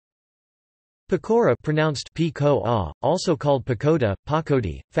Pakora, pronounced p-ko-a, also called pakoda,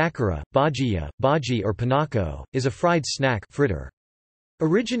 pakodi, fakara, bhajiya, bhaji or panako, is a fried snack fritter.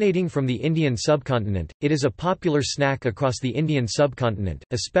 Originating from the Indian subcontinent, it is a popular snack across the Indian subcontinent,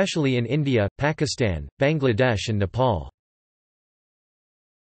 especially in India, Pakistan, Bangladesh and Nepal.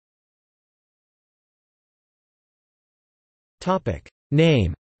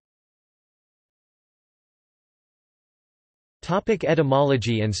 Name.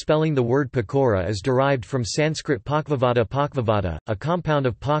 Etymology and spelling. The word pakora is derived from Sanskrit pakvavada, a compound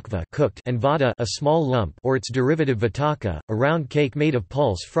of pakva cooked and vada, a small lump, or its derivative vataka, a round cake made of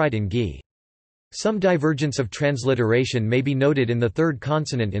pulse fried in ghee. Some divergence of transliteration may be noted in the third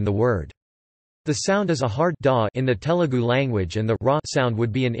consonant in the word. The sound is a hard da in the Telugu language and the ra sound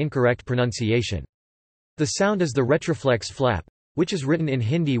would be an incorrect pronunciation. The sound is the retroflex flap, which is written in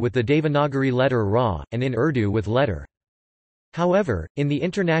Hindi with the Devanagari letter ra, and in Urdu with letter. However, in the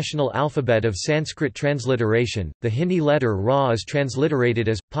International Alphabet of Sanskrit Transliteration, the Hindi letter ra is transliterated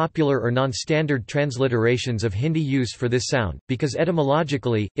as. Popular or non-standard transliterations of Hindi use for this sound, because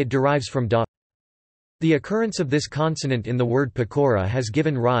etymologically, it derives from da. The occurrence of this consonant in the word pakora has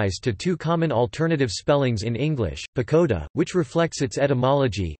given rise to two common alternative spellings in English, pakoda, which reflects its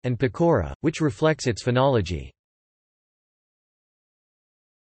etymology, and pakora, which reflects its phonology.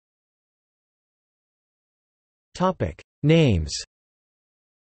 Names.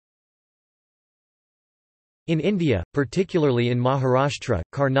 In India, particularly in Maharashtra,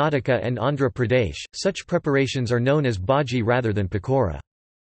 Karnataka and Andhra Pradesh, such preparations are known as bhaji rather than pakora.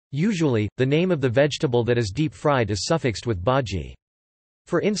 Usually, the name of the vegetable that is deep fried is suffixed with bhaji.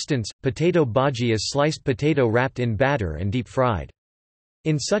 For instance, potato bhaji is sliced potato wrapped in batter and deep fried.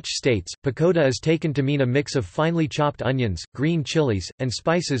 In such states, pakoda is taken to mean a mix of finely chopped onions, green chilies, and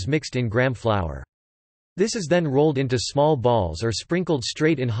spices mixed in gram flour. This is then rolled into small balls or sprinkled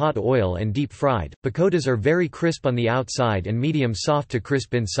straight in hot oil and deep fried. Pakodas are very crisp on the outside and medium soft to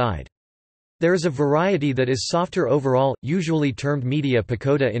crisp inside. There is a variety that is softer overall, usually termed media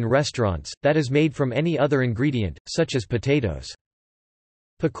pakoda in restaurants, that is made from any other ingredient, such as potatoes.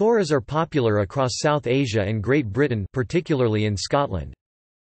 Pakoras are popular across South Asia and Great Britain, particularly in Scotland.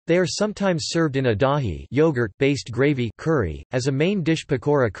 They are sometimes served in a dahi yogurt-based gravy curry, as a main dish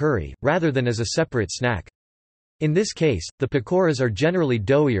pakora curry, rather than as a separate snack. In this case, the pakoras are generally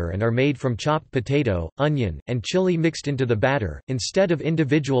doughier and are made from chopped potato, onion, and chili mixed into the batter, instead of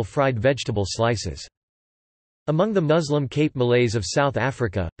individual fried vegetable slices. Among the Muslim Cape Malays of South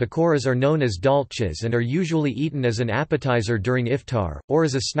Africa, pakoras are known as daltjes and are usually eaten as an appetizer during iftar, or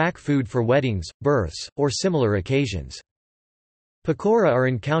as a snack food for weddings, births, or similar occasions. Pakora are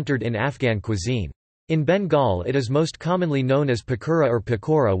encountered in Afghan cuisine. In Bengal it is most commonly known as pakora or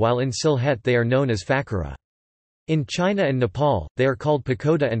pakora, while in Sylhet they are known as fakara. In China and Nepal, they are called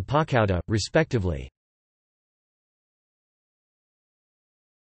pakoda and pakauda, respectively.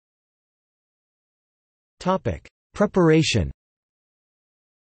 Preparation.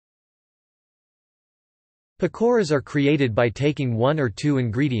 Pakoras are created by taking one or two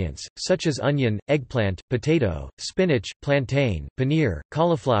ingredients, such as onion, eggplant, potato, spinach, plantain, paneer,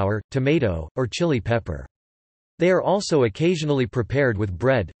 cauliflower, tomato, or chili pepper. They are also occasionally prepared with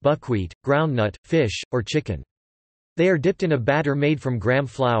bread, buckwheat, groundnut, fish, or chicken. They are dipped in a batter made from gram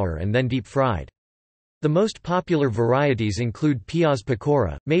flour and then deep fried. The most popular varieties include piyaz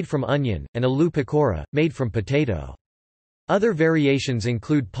pakora, made from onion, and aloo pakora, made from potato. Other variations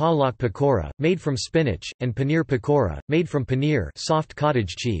include palak pakora, made from spinach, and paneer pakora, made from paneer, soft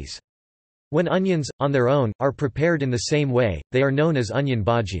cottage cheese. When onions, on their own, are prepared in the same way, they are known as onion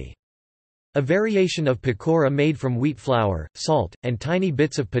bhaji. A variation of pakora made from wheat flour, salt, and tiny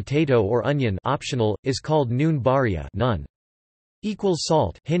bits of potato or onion optional, is called noon bariya nun.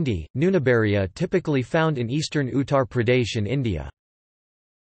 Salt Hindi, noonabariya, typically found in eastern Uttar Pradesh in India.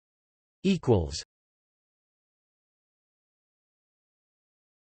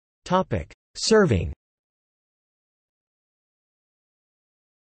 Serving.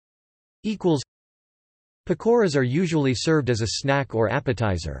 Pakoras are usually served as a snack or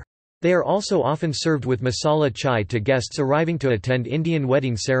appetizer. They are also often served with masala chai to guests arriving to attend Indian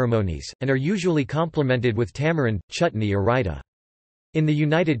wedding ceremonies, and are usually complemented with tamarind, chutney or raita. In the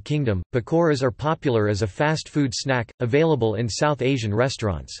United Kingdom, pakoras are popular as a fast food snack, available in South Asian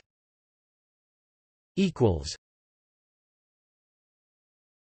restaurants.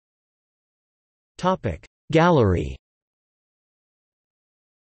 Gallery.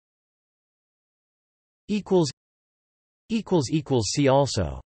 See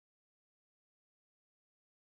also